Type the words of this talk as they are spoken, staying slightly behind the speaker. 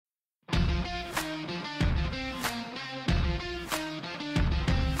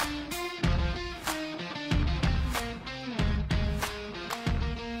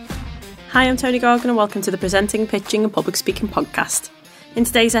Hi, I'm Tony Gorgon and welcome to the Presenting, Pitching and Public Speaking podcast. In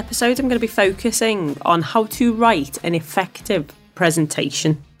today's episode, I'm going to be focusing on how to write an effective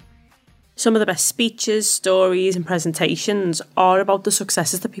presentation. Some of the best speeches, stories and presentations are about the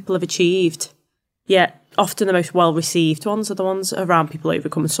successes that people have achieved. Yet, often the most well-received ones are the ones around people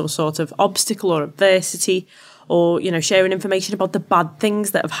overcoming some sort of obstacle or adversity, or, sharing information about the bad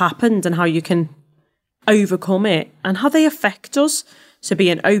things that have happened and how you can overcome it and how they affect us. So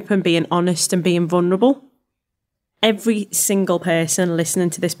being open, being honest and being vulnerable. Every single person listening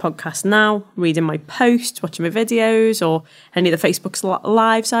to this podcast now, reading my posts, watching my videos or any of the Facebook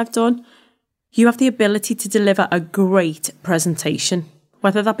lives I've done, you have the ability to deliver a great presentation,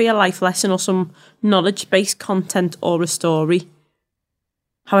 whether that be a life lesson or some knowledge-based content or a story.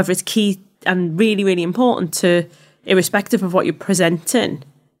 However, it's key and really, really important to, irrespective of what you're presenting,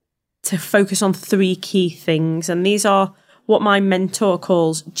 to focus on three key things. And these are what my mentor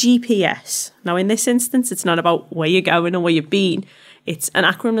calls GPS. Now, in this instance, it's not about where you're going or where you've been. It's an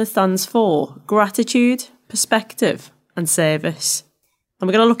acronym that stands for gratitude, perspective, and service. And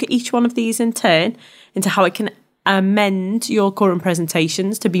we're going to look at each one of these in turn into how it can amend your current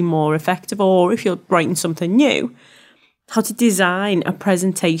presentations to be more effective, or if you're writing something new, how to design a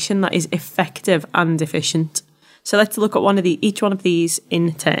presentation that is effective and efficient. So let's look at each one of these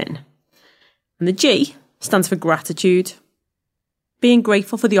in turn. And the G stands for gratitude. Being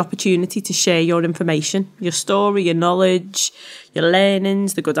grateful for the opportunity to share your information, your story, your knowledge, your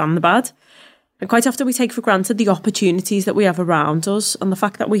learnings, the good and the bad. And quite often we take for granted the opportunities that we have around us and the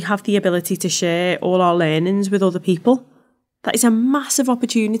fact that we have the ability to share all our learnings with other people. That is a massive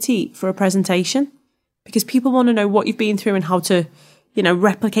opportunity for a presentation because people want to know what you've been through and how to,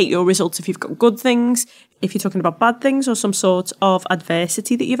 replicate your results if you've got good things, if you're talking about bad things or some sort of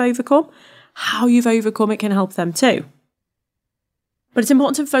adversity that you've overcome, how you've overcome it can help them too. But it's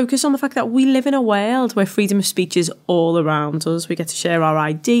important to focus on the fact that we live in a world where freedom of speech is all around us. We get to share our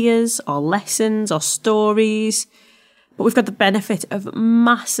ideas, our lessons, our stories. But we've got the benefit of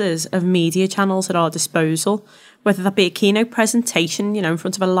masses of media channels at our disposal, whether that be a keynote presentation, in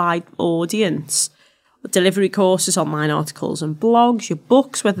front of a live audience, delivery courses, online articles and blogs, your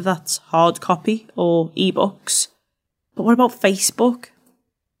books, whether that's hard copy or ebooks. But what about Facebook,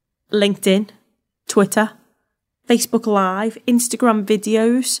 LinkedIn, Twitter, Facebook Live, Instagram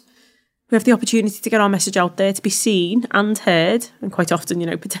videos? We have the opportunity to get our message out there, to be seen and heard, and quite often,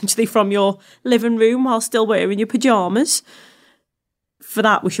 potentially from your living room while still wearing your pyjamas. For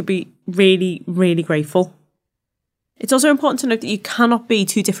that, we should be really, really grateful. It's also important to note that you cannot be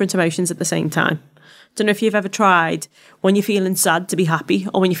two different emotions at the same time. Don't know if you've ever tried when you're feeling sad to be happy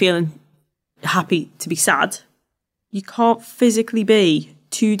or when you're feeling happy to be sad. You can't physically be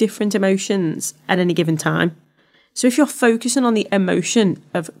two different emotions at any given time. So if you're focusing on the emotion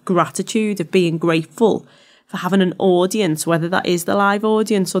of gratitude, of being grateful for having an audience, whether that is the live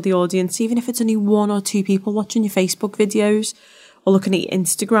audience or the audience, even if it's only one or two people watching your Facebook videos or looking at your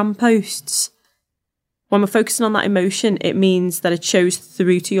Instagram posts, when we're focusing on that emotion, it means that it shows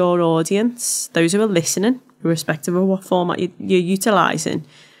through to your audience, those who are listening, irrespective of what format you're utilising.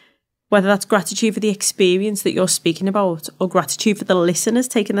 Whether that's gratitude for the experience that you're speaking about or gratitude for the listeners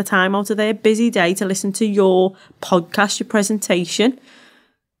taking the time out of their busy day to listen to your podcast, your presentation.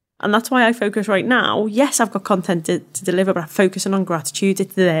 And that's why I focus right now. Yes, I've got content to deliver, but I'm focusing on gratitude.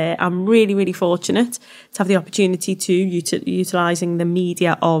 It's there. I'm really, really fortunate to have the opportunity to utilising the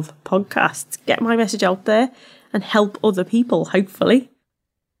media of podcasts, get my message out there and help other people, hopefully.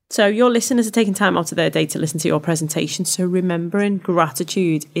 So your listeners are taking time out of their day to listen to your presentation. So remembering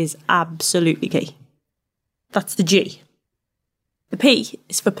gratitude is absolutely key. That's the G. The P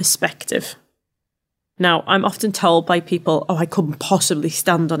is for perspective. Now, I'm often told by people, I couldn't possibly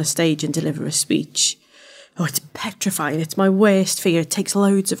stand on a stage and deliver a speech. Oh, it's petrifying. It's my worst fear. It takes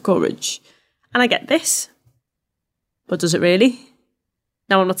loads of courage. And I get this. But does it really?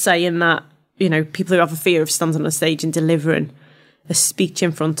 Now, I'm not saying that, people who have a fear of standing on a stage and delivering a speech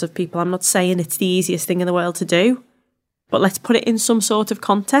in front of people, I'm not saying it's the easiest thing in the world to do, but let's put it in some sort of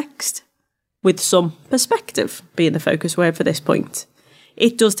context with some perspective being the focus word for this point.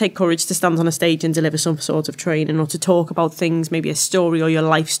 It does take courage to stand on a stage and deliver some sort of training or to talk about things, maybe a story or your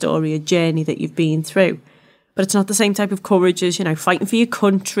life story, a journey that you've been through. But it's not the same type of courage as, fighting for your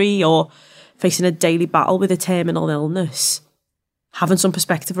country or facing a daily battle with a terminal illness. Having some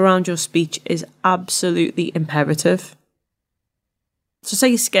perspective around your speech is absolutely imperative. So say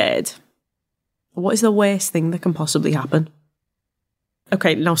you're scared. What is the worst thing that can possibly happen?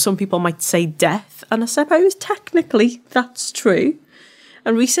 Okay, now some people might say death, and I suppose technically that's true.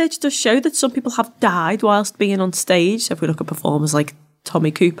 And research does show that some people have died whilst being on stage. So if we look at performers like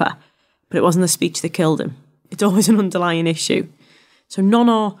Tommy Cooper, but it wasn't the speech that killed him. It's always an underlying issue. So none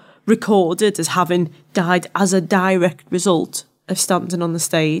are recorded as having died as a direct result of standing on the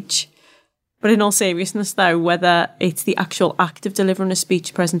stage. But in all seriousness though, whether it's the actual act of delivering a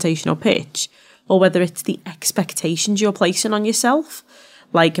speech, presentation or pitch, or whether it's the expectations you're placing on yourself,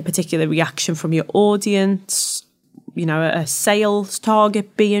 like a particular reaction from your audience, a sales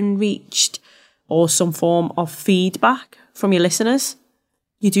target being reached, or some form of feedback from your listeners,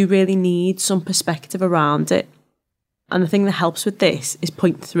 you do really need some perspective around it. And the thing that helps with this is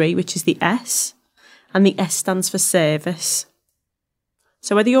point 3, which is the S. And the S stands for service.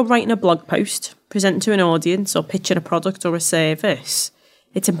 So whether you're writing a blog post, presenting to an audience, or pitching a product or a service,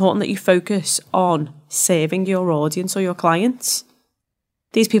 it's important that you focus on serving your audience or your clients.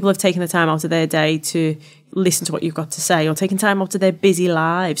 These people have taken the time out of their day to listen to what you've got to say, or taken time out of their busy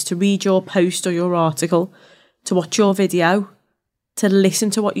lives to read your post or your article, to watch your video, to listen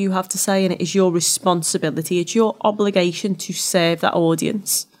to what you have to say, and it is your responsibility, it's your obligation to serve that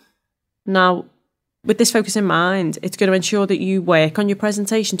audience. Now, with this focus in mind, it's going to ensure that you work on your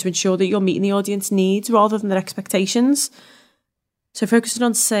presentation to ensure that you're meeting the audience needs rather than their expectations. So focusing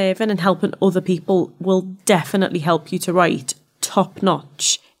on serving and helping other people will definitely help you to write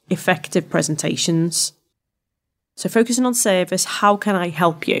top-notch, effective presentations. So focusing on service, how can I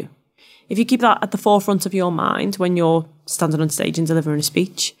help you? If you keep that at the forefront of your mind when you're standing on stage and delivering a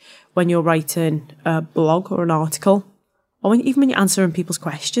speech, when you're writing a blog or an article, or even when you're answering people's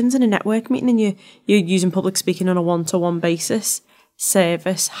questions in a network meeting and you're using public speaking on a one-to-one basis,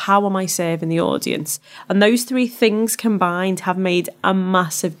 service, how am I serving the audience? And those 3 things combined have made a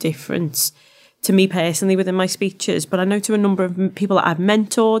massive difference to me personally within my speeches, but I know to a number of people that I've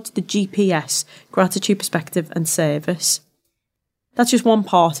mentored, the GPS, gratitude, perspective and service. That's just one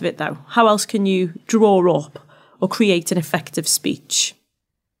part of it though. How else can you draw up or create an effective speech?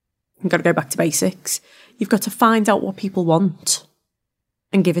 You've got to go back to basics. You've got to find out what people want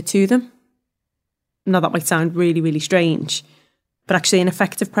and give it to them. Now that might sound really, really strange, but actually an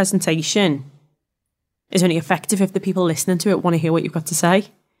effective presentation is only effective if the people listening to it want to hear what you've got to say.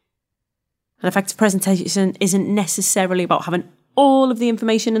 An effective presentation isn't necessarily about having all of the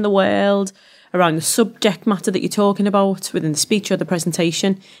information in the world around the subject matter that you're talking about within the speech or the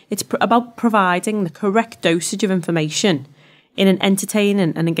presentation. It's about providing the correct dosage of information in an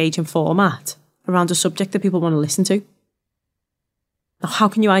entertaining and engaging format around a subject that people want to listen to. Now, how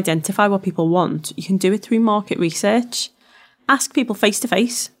can you identify what people want? You can do it through market research. Ask people face to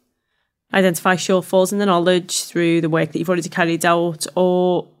face. Identify shortfalls in the knowledge through the work that you've already carried out,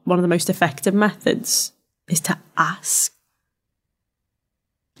 or one of the most effective methods is to ask.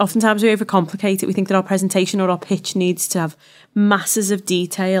 Oftentimes we overcomplicate it. We think that our presentation or our pitch needs to have masses of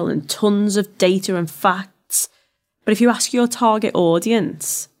detail and tons of data and facts. But if you ask your target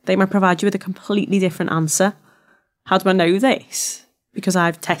audience, they might provide you with a completely different answer. How do I know this? Because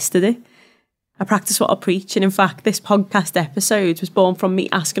I've tested it. I practice what I preach, and in fact, this podcast episode was born from me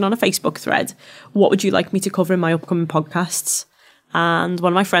asking on a Facebook thread, what would you like me to cover in my upcoming podcasts? And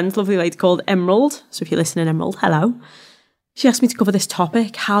one of my friends, lovely lady called Emerald, so if you're listening, Emerald, hello. She asked me to cover this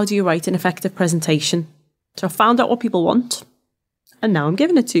topic, how do you write an effective presentation? So I found out what people want, and now I'm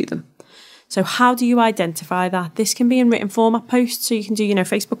giving it to them. So how do you identify that? This can be in written format posts, so you can do,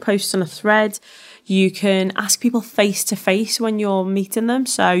 Facebook posts on a thread. You can ask people face to face when you're meeting them,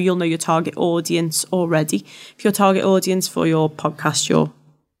 so you'll know your target audience already. If your target audience for your podcast, your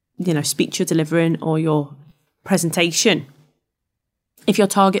speech you're delivering, or your presentation, if your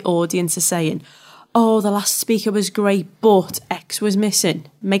target audience is saying, oh, the last speaker was great, but X was missing,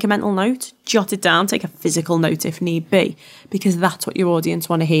 make a mental note, jot it down, take a physical note if need be, because that's what your audience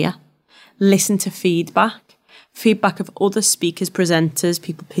want to hear. Listen to feedback of other speakers, presenters,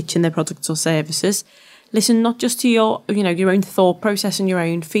 people pitching their products or services. Listen not just to your own thought process and your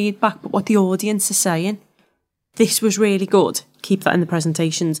own feedback, but what the audience is saying. This was really good. Keep that in the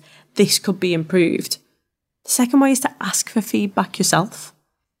presentations. This could be improved. The second way is to ask for feedback yourself.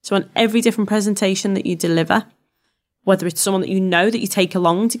 So on every different presentation that you deliver, whether it's someone that you know that you take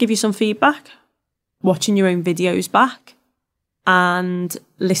along to give you some feedback, watching your own videos back, and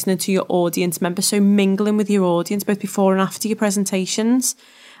listening to your audience members, so mingling with your audience both before and after your presentations,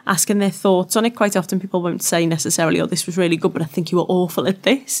 asking their thoughts on it. Quite often people won't say necessarily, oh, this was really good, but I think you were awful at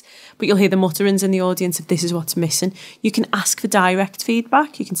this. But you'll hear the mutterings in the audience if this is what's missing. You can ask for direct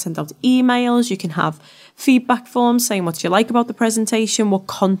feedback. You can send out emails. You can have feedback forms saying what you like about the presentation, what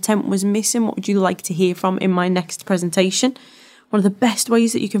content was missing, what would you like to hear from in my next presentation. One of the best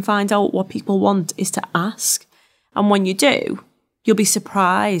ways that you can find out what people want is to ask. And when you do, you'll be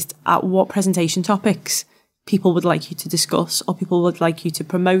surprised at what presentation topics people would like you to discuss or people would like you to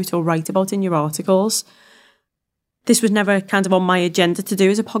promote or write about in your articles. This was never kind of on my agenda to do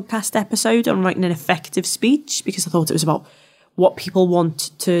as a podcast episode on writing an effective speech, because I thought it was about what people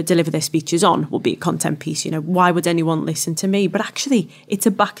want to deliver their speeches on will be a content piece. Why would anyone listen to me? But actually, it's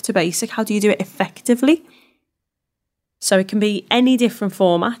a back to basic. How do you do it effectively? So it can be any different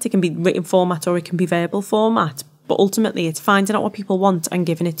format. It can be written format or it can be verbal format. But ultimately, it's finding out what people want and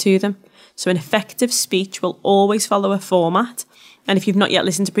giving it to them. So an effective speech will always follow a format. And if you've not yet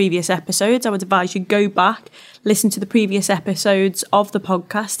listened to previous episodes, I would advise you go back, listen to the previous episodes of the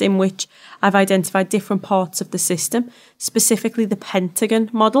podcast in which I've identified different parts of the system, specifically the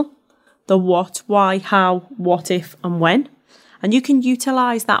Pentagon model, the what, why, how, what if, and when. And you can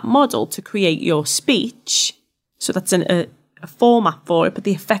utilise that model to create your speech. So that's a format for it, but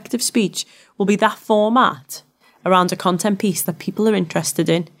the effective speech will be that format around a content piece that people are interested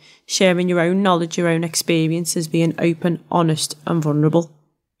in, sharing your own knowledge, your own experiences, being open, honest and vulnerable.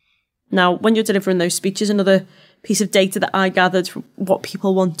 Now, when you're delivering those speeches, another piece of data that I gathered from what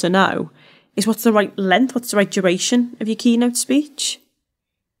people want to know is what's the right length, what's the right duration of your keynote speech.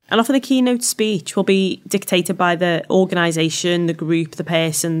 And often the keynote speech will be dictated by the organisation, the group, the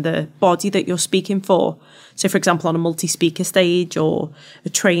person, the body that you're speaking for. So, for example, on a multi-speaker stage or a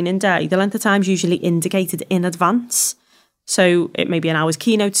training day, the length of time is usually indicated in advance. So it may be an hour's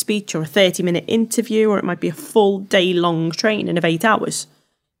keynote speech or a 30-minute interview, or it might be a full day-long training of 8 hours.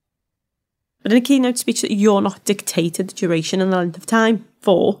 But in a keynote speech that you're not dictated the duration and the length of time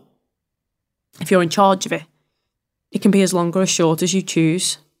for, if you're in charge of it, it can be as long or as short as you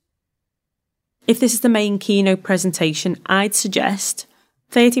choose. If this is the main keynote presentation, I'd suggest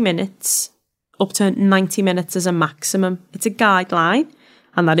 30 minutes up to 90 minutes as a maximum. It's a guideline,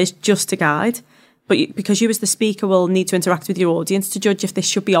 and that is just a guide. But because you as the speaker will need to interact with your audience to judge if this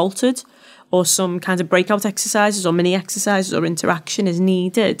should be altered, or some kind of breakout exercises or mini exercises or interaction is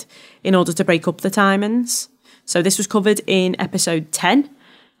needed in order to break up the timings. So this was covered in episode 10.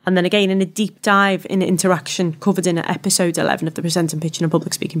 And then again, in a deep dive in interaction covered in episode 11 of the Presenting, Pitching and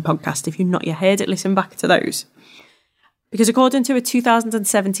Public Speaking podcast. If you've not yet heard it, listen back to those. Because according to a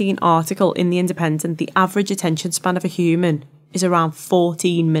 2017 article in The Independent, the average attention span of a human is around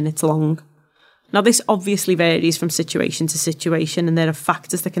 14 minutes long. Now, this obviously varies from situation to situation, and there are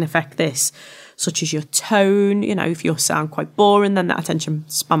factors that can affect this, such as your tone. If you sound quite boring, then that attention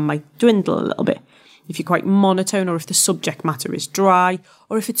span might dwindle a little bit. If you're quite monotone, or if the subject matter is dry,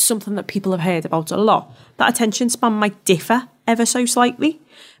 or if it's something that people have heard about a lot, that attention span might differ ever so slightly.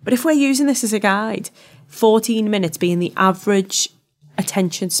 But if we're using this as a guide, 14 minutes being the average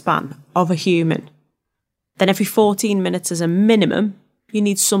attention span of a human, then every 14 minutes as a minimum, you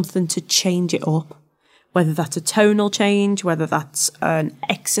need something to change it up. Whether that's a tonal change, whether that's an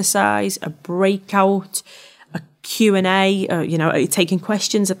exercise, a breakout, a Q&A, taking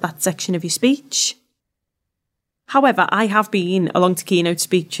questions at that section of your speech. However, I have been along to keynote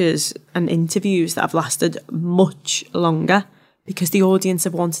speeches and interviews that have lasted much longer because the audience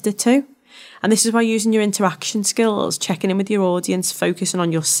have wanted it to. And this is why using your interaction skills, checking in with your audience, focusing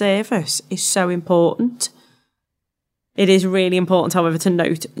on your service is so important. It is really important, however, to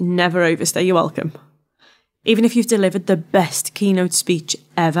note, never overstay your welcome. Even if you've delivered the best keynote speech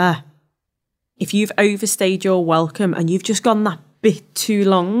ever, if you've overstayed your welcome and you've just gone that bit too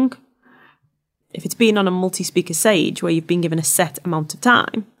long, if it's been on a multi-speaker stage where you've been given a set amount of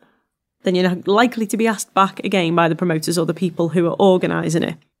time, then you're not likely to be asked back again by the promoters or the people who are organising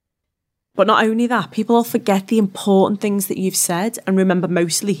it. But not only that, people will forget the important things that you've said and remember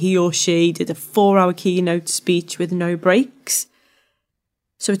mostly he or she did a 4-hour keynote speech with no breaks.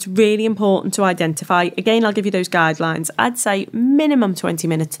 So it's really important to identify. Again, I'll give you those guidelines. I'd say minimum 20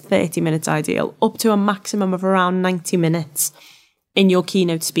 minutes, 30 minutes ideal, up to a maximum of around 90 minutes in your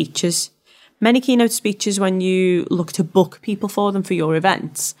keynote speeches. Many keynote speeches, when you look to book people for them for your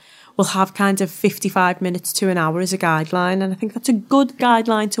events, will have kind of 55 minutes to an hour as a guideline. And I think that's a good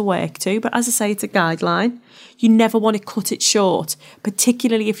guideline to work to. But as I say, it's a guideline. You never want to cut it short,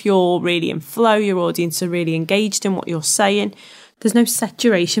 particularly if you're really in flow, your audience are really engaged in what you're saying. There's no set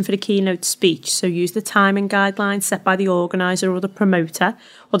duration for the keynote speech, so use the timing guidelines set by the organiser or the promoter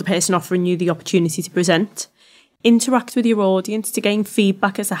or the person offering you the opportunity to present. Interact with your audience to gain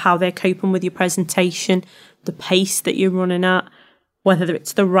feedback as to how they're coping with your presentation, the pace that you're running at, whether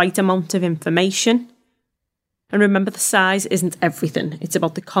it's the right amount of information. And remember, the size isn't everything. It's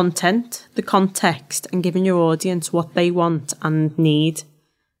about the content, the context, and giving your audience what they want and need.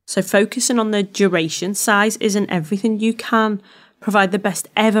 So focusing on the duration, size isn't everything. You can provide the best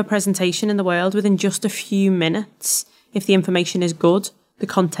ever presentation in the world within just a few minutes if the information is good, the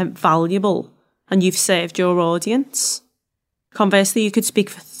content valuable, and you've served your audience. Conversely, you could speak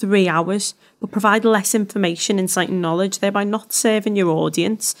for 3 hours, but provide less information, insight and knowledge, thereby not serving your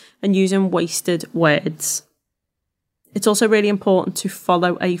audience and using wasted words. It's also really important to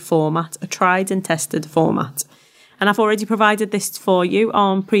follow a format, a tried and tested format. And I've already provided this for you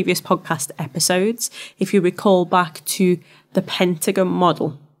on previous podcast episodes. If you recall back to the Pentagon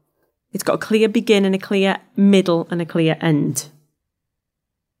model, it's got a clear beginning, a clear middle and a clear end.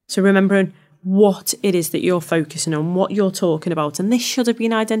 So remembering what it is that you're focusing on, what you're talking about. And this should have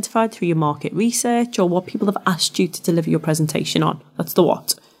been identified through your market research or what people have asked you to deliver your presentation on. That's the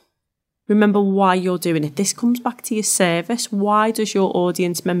what. Remember why you're doing it. This comes back to your service. Why does your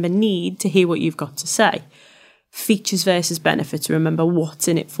audience member need to hear what you've got to say? Features versus benefits. Remember what's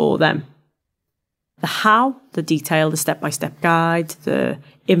in it for them. The how, the detail, the step-by-step guide, the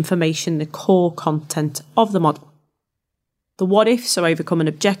information, the core content of the model. The what if, so overcoming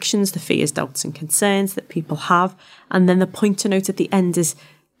objections, the fears, doubts and concerns that people have. And then the point to note at the end is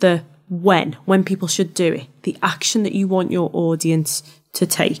the when people should do it, the action that you want your audience to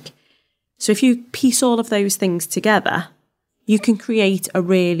take. So if you piece all of those things together, you can create a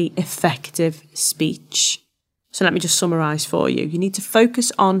really effective speech. So let me just summarise for you. You need to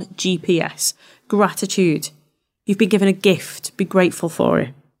focus on GPS, gratitude. You've been given a gift, be grateful for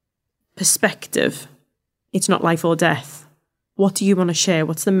it. Perspective, it's not life or death. What do you want to share?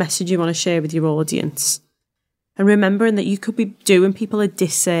 What's the message you want to share with your audience? And remembering that you could be doing people a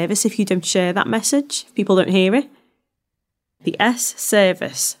disservice if you don't share that message, if people don't hear it. The S,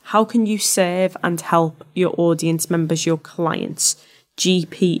 service. How can you serve and help your audience members, your clients?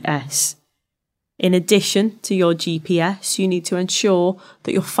 GPS. In addition to your GPS, you need to ensure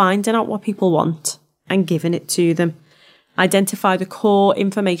that you're finding out what people want and giving it to them. Identify the core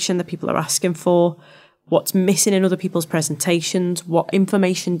information that people are asking for. What's missing in other people's presentations? What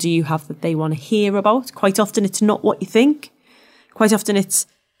information do you have that they want to hear about? Quite often it's not what you think. Quite often it's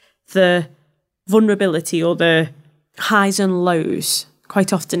the vulnerability or the highs and lows.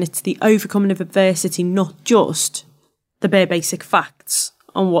 Quite often it's the overcoming of adversity, not just the bare basic facts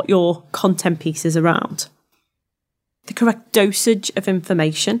on what your content piece is around. The correct dosage of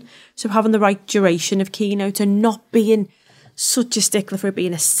information. So having the right duration of keynote and not being such a stickler for it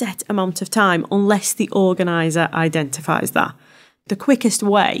being a set amount of time unless the organiser identifies that. The quickest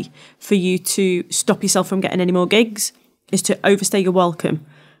way for you to stop yourself from getting any more gigs is to overstay your welcome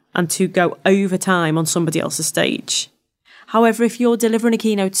and to go over time on somebody else's stage. However, if you're delivering a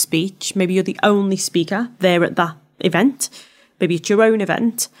keynote speech, maybe you're the only speaker there at that event, maybe it's your own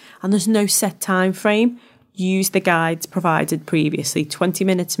event, and there's no set time frame, use the guides provided previously, 20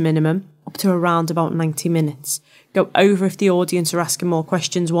 minutes minimum, up to around about 90 minutes. Go over if the audience are asking more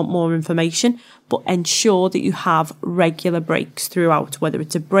questions, want more information, but ensure that you have regular breaks throughout, whether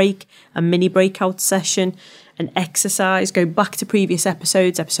it's a break, a mini breakout session, an exercise. Go back to previous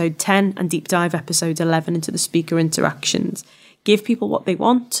episodes, episode 10 and deep dive episode 11 into the speaker interactions. Give people what they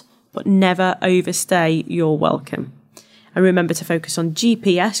want, but never overstay your welcome. And remember to focus on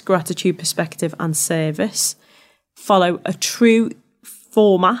GPS, gratitude, perspective and service. Follow a true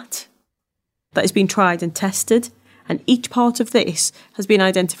format that has been tried and tested. And each part of this has been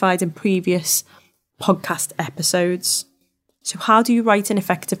identified in previous podcast episodes. So how do you write an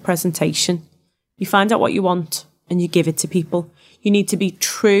effective presentation? You find out what you want and you give it to people. You need to be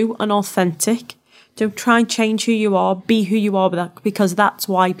true and authentic. Don't try and change who you are. Be who you are, because that's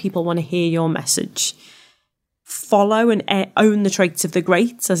why people want to hear your message. Follow and own the traits of the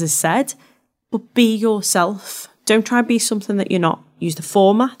greats, as I said, but be yourself. Don't try and be something that you're not. Use the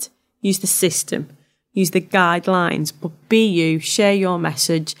format, use the system, use the guidelines, but be you, share your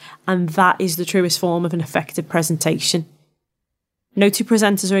message, and that is the truest form of an effective presentation. No two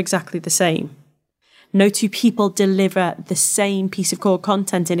presenters are exactly the same. No two people deliver the same piece of core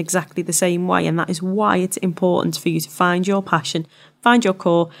content in exactly the same way, and that is why it's important for you to find your passion, find your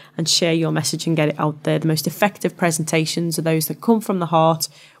core, and share your message and get it out there. The most effective presentations are those that come from the heart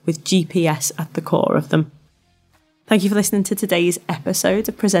with GPS at the core of them. Thank you for listening to today's episode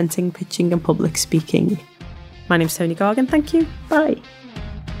of Presenting, Pitching and Public Speaking. My name's Tony Gargan. Thank you. Bye.